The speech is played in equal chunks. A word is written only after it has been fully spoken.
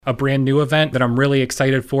A brand new event that I'm really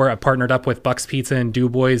excited for. I partnered up with Buck's Pizza in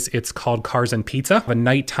DuBois. It's called Cars and Pizza, a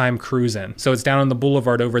nighttime cruise-in. So it's down on the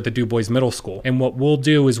boulevard over at the DuBois Middle School. And what we'll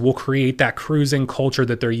do is we'll create that cruising culture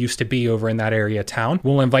that there used to be over in that area of town.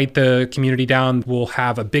 We'll invite the community down. We'll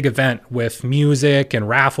have a big event with music and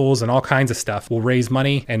raffles and all kinds of stuff. We'll raise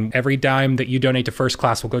money, and every dime that you donate to First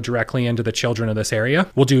Class will go directly into the children of this area.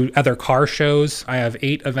 We'll do other car shows. I have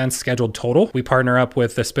 8 events scheduled total. We partner up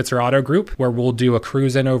with the Spitzer Auto Group, where we'll do a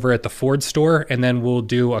cruise-in over at the Ford store, and then we'll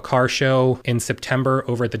do a car show in September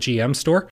over at the GM store.